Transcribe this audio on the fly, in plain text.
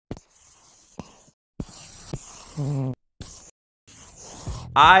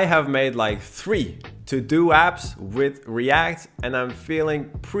I have made like 3 to-do apps with React, and I'm feeling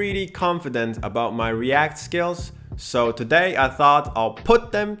pretty confident about my React skills. So today I thought I'll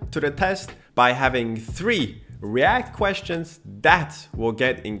put them to the test by having 3 React questions that will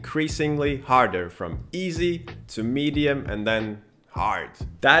get increasingly harder, from easy to medium and then hard.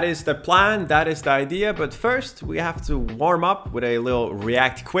 That is the plan, that is the idea, but first we have to warm up with a little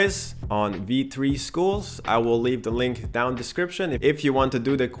React quiz on V3 Schools. I will leave the link down description if you want to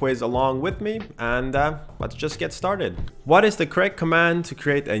do the quiz along with me, and let's just get started. What is the correct command to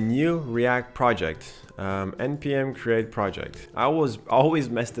create a new React project? npm create project. I always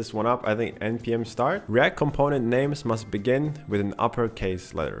mess this one up. I think npm start. React component names must begin with an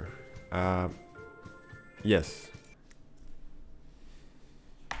uppercase letter. Yes.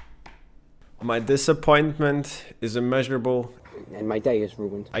 My disappointment is immeasurable. And my day is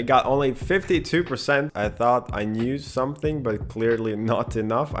ruined. I got only 52%. I thought I knew something, but clearly not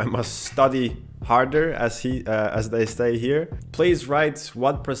enough. I must study harder, as they say here. Please write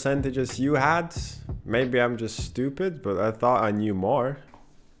what percentages you had. Maybe I'm just stupid, but I thought I knew more.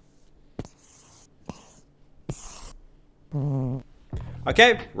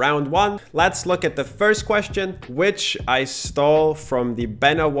 Okay, round 1. Let's look at the first question, which I stole from the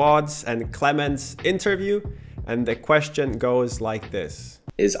Ben Awards and Clemens interview. And the question goes like this.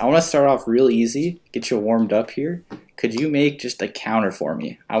 I want to start off real easy, get you warmed up here. Could you make just a counter for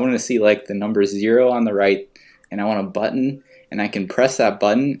me? I want to see like the number 0 on the right, and I want a button, and I can press that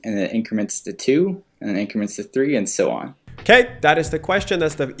button and it increments to 2, and then increments to 3, and so on. Okay, that is the question.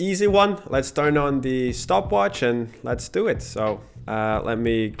 That's the easy one. Let's turn on the stopwatch and let's do it. So let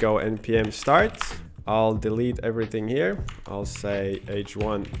me go npm start. I'll delete everything here. I'll say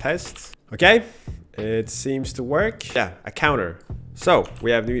h1 test. Okay, it seems to work. Yeah, a counter. So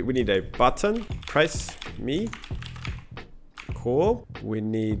we need a button. Press me. Cool. We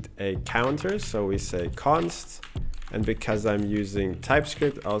need a counter. So we say const. And because I'm using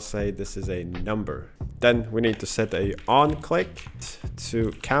TypeScript, I'll say this is a number. Then we need to set a on click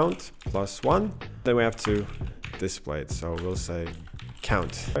to count +1. Then we have to display it. So we'll say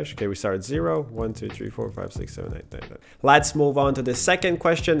count. Okay, we start at 0, 1, 2, 3, 4, 5, 6, 7, 8, 9, 10. Let's move on to the second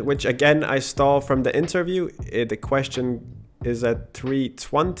question, which again I stole from the interview. The question is at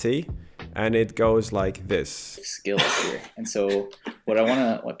 320, and it goes like this. Skills here. And so what I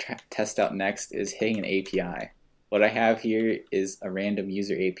want to test out next is hitting an API. What I have here is a random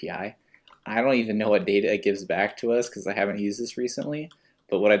user API. I don't even know what data it gives back to us because I haven't used this recently.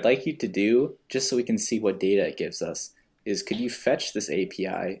 But what I'd like you to do, just so we can see what data it gives us, is could you fetch this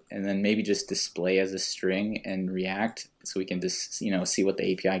API and then maybe just display as a string in React so we can just, see what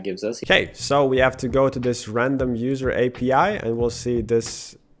the API gives us. Okay, so we have to go to this random user API and we'll see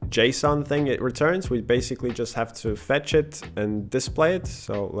this JSON thing it returns. We basically just have to fetch it and display it.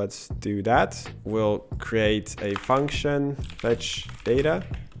 So let's do that. We'll create a function, fetch data.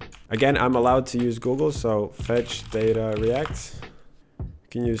 Again, I'm allowed to use Google, so fetch data React. You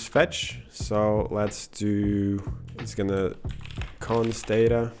can use fetch. So let's do, it's gonna const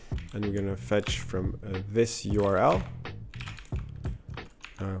data, and we're gonna fetch from this URL.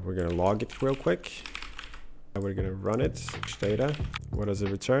 We're gonna log it real quick. We're gonna run it, fetch data. What does it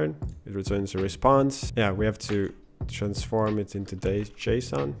return? It returns a response. Yeah, we have to transform it into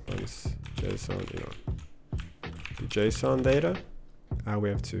JSON. JSON, the JSON data. We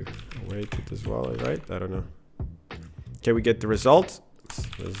have to await it as well, right? I don't know. Okay, we get the results,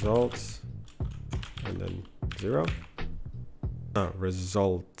 and then 0.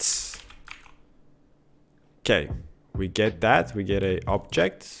 Results. Okay, we get that. We get a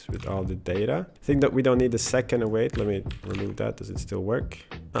object with all the data. I think that we don't need the second await. Let me remove that. Does it still work?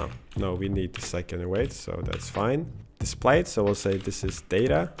 Oh, no, we need the second await, so that's fine. Display it, so we'll say this is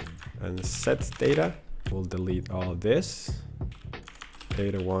data and set data. We'll delete all this.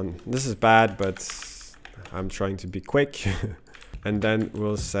 Data 1. This is bad, but I'm trying to be quick. And then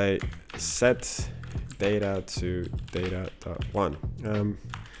we'll say set data to data.1.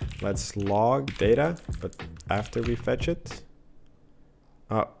 Let's log data, but after we fetch it.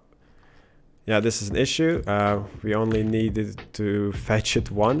 Oh, yeah, this is an issue. We only needed to fetch it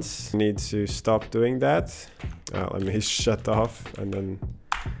once. We need to stop doing that. Let me shut off and then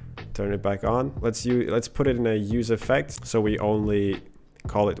turn it back on. Let's put it in a use effect, so we only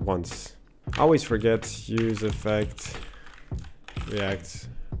call it once. I always forget use effect React.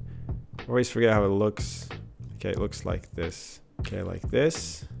 Always forget how it looks. Okay, it looks like this. Okay, like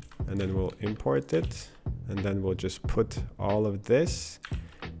this, and then we'll import it, and then we'll just put all of this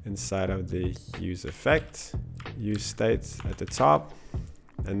inside of the use effect, use state at the top.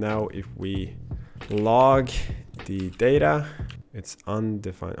 And now if we log the data. It's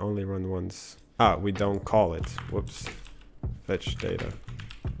undefined, only run once. Ah, we don't call it. Whoops. Fetch data.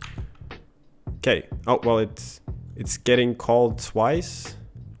 Okay. Oh, well, it's getting called twice.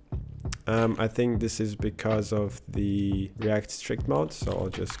 I think this is because of the React strict mode, so I'll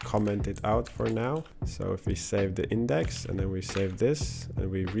just comment it out for now. So if we save the index and then we save this and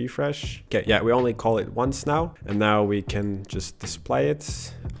we refresh. Okay, yeah, we only call it once now, and now we can just display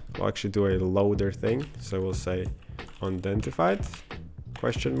it. We'll actually do a loader thing. So we'll say unidentified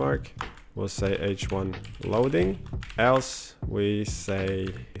question mark. We'll say h1 loading, else we say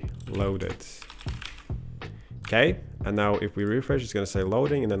loaded. Okay, and now if we refresh, it's gonna say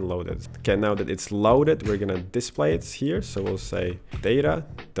loading and then loaded. Okay, now that it's loaded, we're gonna display it here. So we'll say data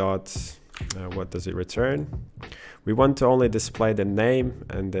dot, what does it return? We want to only display the name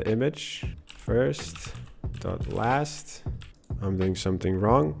and the image. First dot last. I'm doing something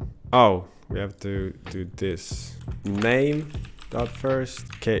wrong. Oh, we have to do this. Name dot first.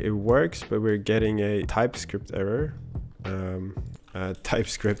 Okay, it works, but we're getting a TypeScript error.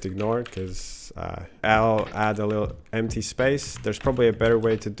 TypeScript ignore, because I'll add a little empty space. There's probably a better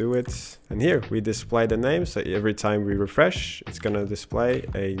way to do it. And here we display the name. So every time we refresh, it's gonna display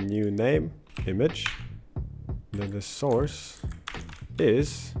a new name image. And then the source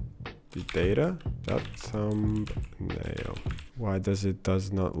is the data dot thumbnail. Why does it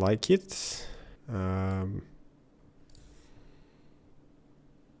not like it?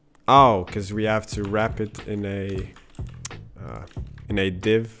 Oh, because we have to wrap it in a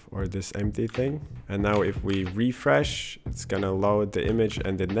div or this empty thing. And now if we refresh, it's gonna load the image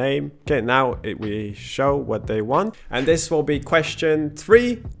and the name. Okay, now we show what they want. And this will be question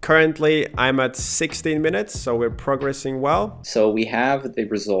 3. Currently, I'm at 16 minutes, so we're progressing well. So we have the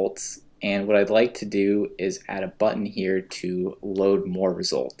results, and what I'd like to do is add a button here to load more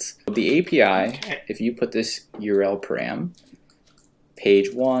results. The API, if you put this URL param,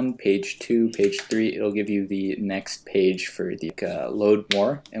 page 1, page 2, page 3, it'll give you the next page for the load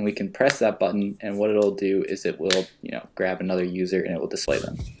more, and we can press that button, and what it'll do is it will, grab another user and it will display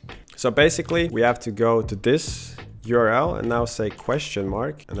them. So basically, we have to go to this URL and now say question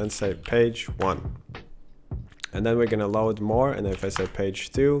mark and then say page 1. And then we're gonna load more, and if I say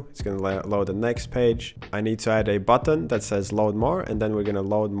page 2, it's gonna load the next page. I need to add a button that says load more, and then we're gonna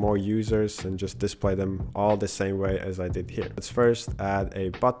load more users and just display them all the same way as I did here. Let's first add a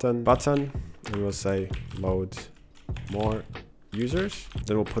button, and we'll say load more users.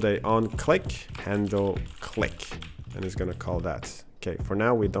 Then we'll put a on click handle click, and it's gonna call that. Okay, for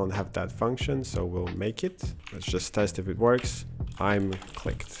now we don't have that function, so we'll make it. Let's just test if it works. I'm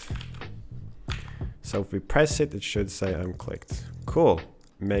clicked. So if we press it, it should say I'm clicked. Cool.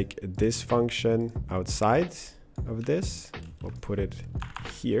 Make this function outside of this. We'll put it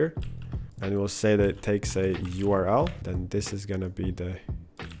here. And we'll say that it takes a URL. Then this is gonna be the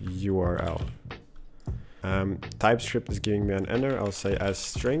URL. TypeScript is giving me an error. I'll say as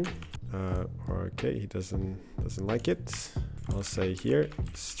string. Okay, he doesn't like it. I'll say here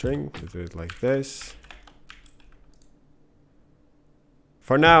string to do it like this.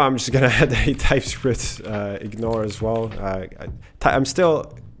 For now, I'm just gonna add a TypeScript ignore as well. I'm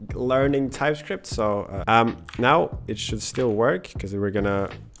still learning TypeScript, so now it should still work because we're gonna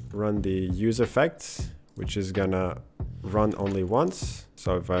run the use effect, which is gonna run only once.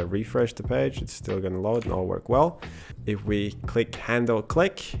 So if I refresh the page, it's still gonna load and all work well. If we click handle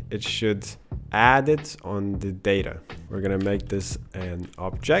click, it should add it on the data. We're gonna make this an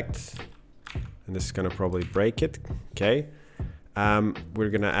object, and this is gonna probably break it. Okay. We're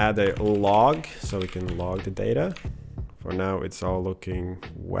gonna add a log so we can log the data. For now, it's all looking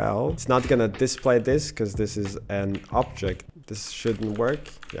well. It's not gonna display this because this is an object. This shouldn't work.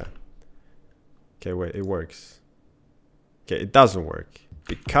 Yeah. Okay, wait, it works. Okay, it doesn't work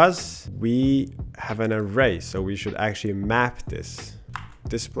because we have an array. So we should actually map this.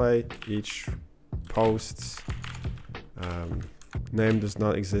 Display each post. Name does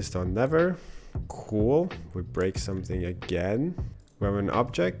not exist on never. Cool. We break something again. We have an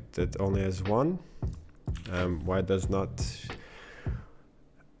object that only has one. Why does not?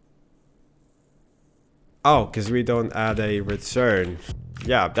 Oh, because we don't add a return.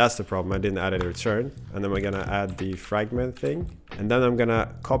 Yeah, that's the problem. I didn't add a return. And then we're gonna add the fragment thing. And then I'm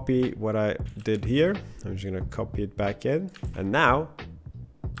gonna copy what I did here. I'm just gonna copy it back in. And now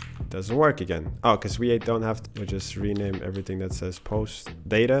it doesn't work again. Oh, because we don't have to. We'll just rename everything that says post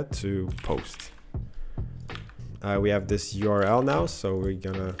data to post. We have this URL now, so we're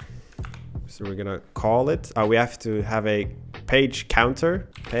gonna call it. We have to have a page counter,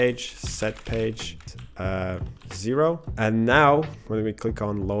 page set page 0. And now when we click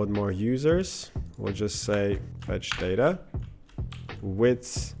on load more users, we'll just say fetch data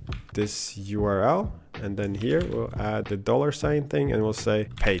with this URL. And then here we'll add the $sign thing and we'll say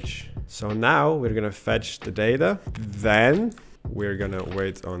page. So now we're gonna fetch the data. Then we're gonna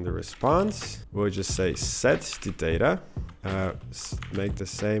wait on the response. We'll just say set the data. Make the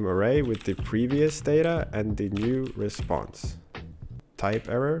same array with the previous data and the new response. Type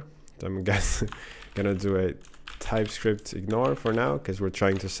error. I'm gonna do a TypeScript ignore for now because we're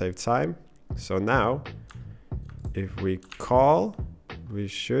trying to save time. So now if we call, we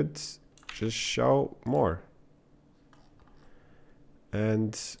should just show more.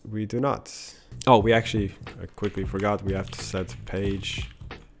 And we do not. Oh, we actually quickly forgot we have to set page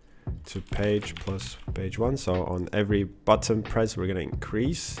to page plus page 1. So on every button press, we're gonna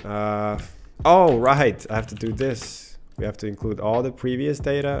increase. Oh, right, I have to do this. We have to include all the previous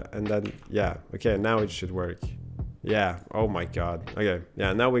data and then, yeah, okay, now it should work. Yeah, oh my God. Okay,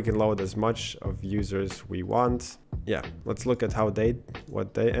 yeah, now we can load as much of users we want. Yeah, let's look at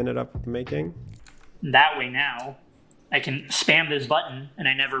what they ended up making. That way now, I can spam this button and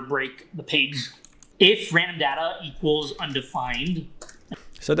I never break the page. If random data equals undefined.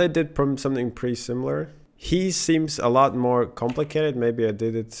 So they did something pretty similar. He seems a lot more complicated. Maybe I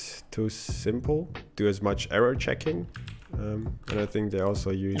did it too simple. Do as much error checking. And I think they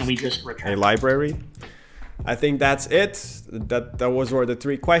also used a library. I think that's it. Those were the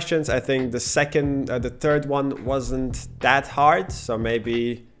 3 questions. I think the third one wasn't that hard. So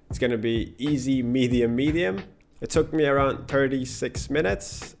maybe it's gonna be easy, medium, medium. It took me around 36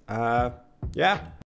 minutes. Yeah.